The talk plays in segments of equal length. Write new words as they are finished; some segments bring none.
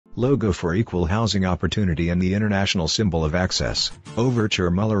Logo for equal housing opportunity and the international symbol of access. Overture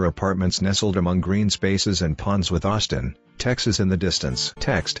Mueller apartments nestled among green spaces and ponds with Austin, Texas in the distance.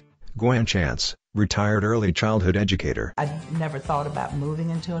 Text, Gwen Chance, retired early childhood educator. I never thought about moving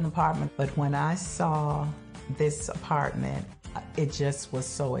into an apartment, but when I saw this apartment, it just was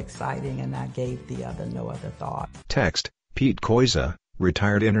so exciting and I gave the other no other thought. Text, Cay Quoyeser,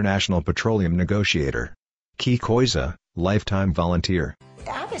 retired International Petroleum Negotiator. Cay Quoyeser, lifetime volunteer.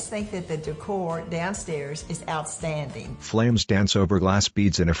 I just think that the decor downstairs is outstanding. Flames dance over glass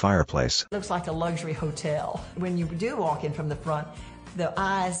beads in a fireplace. Looks like a luxury hotel. When you do walk in from the front, the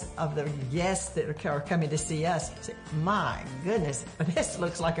eyes of the guests that are coming to see us say, my goodness, this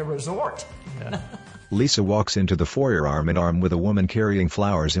looks like a resort. Yeah. Lisa walks into the foyer arm in arm with a woman carrying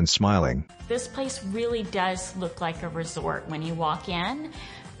flowers and smiling. This place really does look like a resort when you walk in,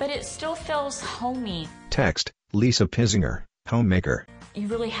 but it still feels homey. Text, Lisa Pizinger, Homemaker. You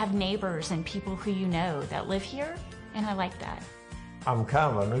really have neighbors and people who you know that live here, and I like that. I'm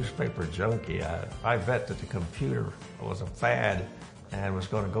kind of a newspaper junkie. I bet that the computer was a fad and was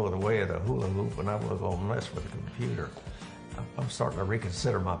going to go the way of the hula hoop, and I was going to mess with the computer. I'm starting to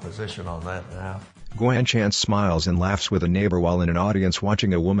reconsider my position on that now. Gwen Chance smiles and laughs with a neighbor while in an audience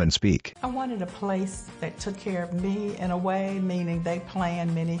watching a woman speak. I wanted a place that took care of me in a way, meaning they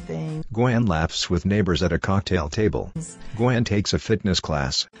plan many things. Gwen laughs with neighbors at a cocktail table. Gwen takes a fitness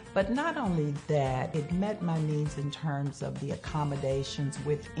class. But not only that, it met my needs in terms of the accommodations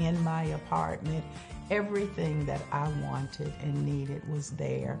within my apartment. Everything that I wanted and needed was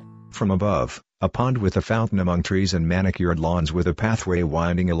there. From above, a pond with a fountain among trees and manicured lawns with a pathway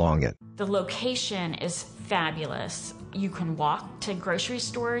winding along it. The location is fabulous. You can walk to grocery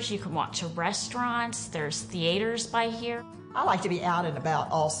stores, you can walk to restaurants, there's theaters by here. I like to be out and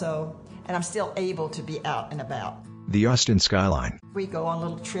about also, and I'm still able to be out and about. The Austin skyline. We go on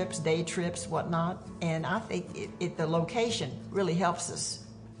little trips, day trips, whatnot, and I think the location really helps us.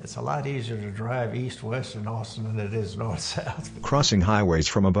 It's a lot easier to drive east-west in Austin than it is north-south. Crossing highways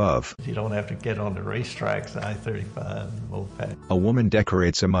from above. You don't have to get on the racetracks, I-35 and MOPAC. A woman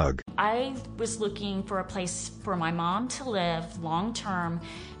decorates a mug. I was looking for a place for my mom to live long-term,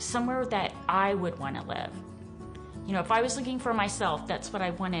 somewhere that I would want to live. You know, if I was looking for myself, that's what I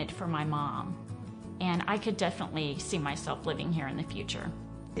wanted for my mom. And I could definitely see myself living here in the future.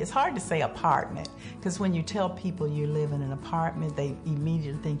 It's hard to say apartment, because when you tell people you live in an apartment, they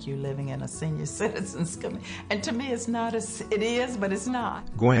immediately think you're living in a senior citizens community. And to me, it's not. It is, but it's not.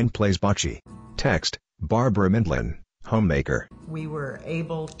 Gwen plays bocce. Text, Barbara Mindlin, Homemaker. We were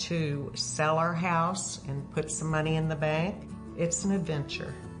able to sell our house and put some money in the bank. It's an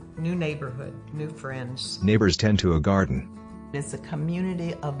adventure. New neighborhood, new friends. Neighbors tend to a garden. It's a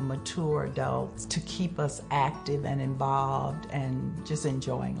community of mature adults to keep us active and involved and just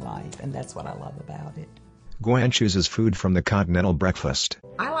enjoying life, and that's what I love about it. Gwen chooses food from the continental breakfast.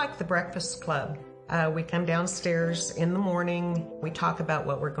 I like the breakfast club. We come downstairs in the morning, we talk about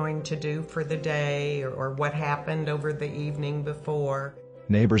what we're going to do for the day or what happened over the evening before.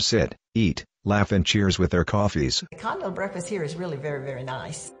 Neighbors sit, eat, laugh and cheers with their coffees. The continental breakfast here is really very, very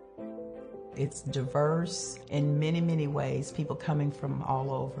nice. It's diverse in many, many ways, people coming from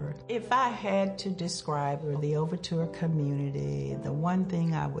all over. If I had to describe the Overture community, the one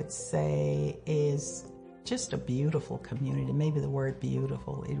thing I would say is just a beautiful community. Maybe the word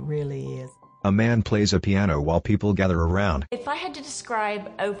beautiful, it really is. A man plays a piano while people gather around. If I had to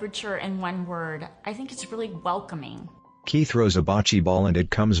describe Overture in one word, I think it's really welcoming. Cay throws a bocce ball and it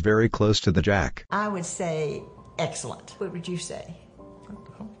comes very close to the jack. I would say excellent. What would you say?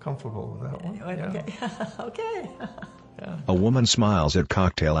 I'm comfortable with that one. Okay. Yeah. Okay. Yeah. A woman smiles at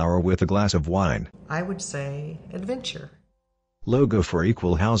cocktail hour with a glass of wine. I would say adventure. Logo for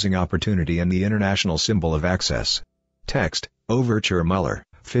equal housing opportunity and the international symbol of access. Text, Overture Mueller,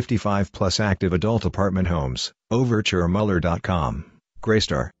 55 plus active adult apartment homes, overturemueller.com.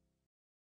 Greystar.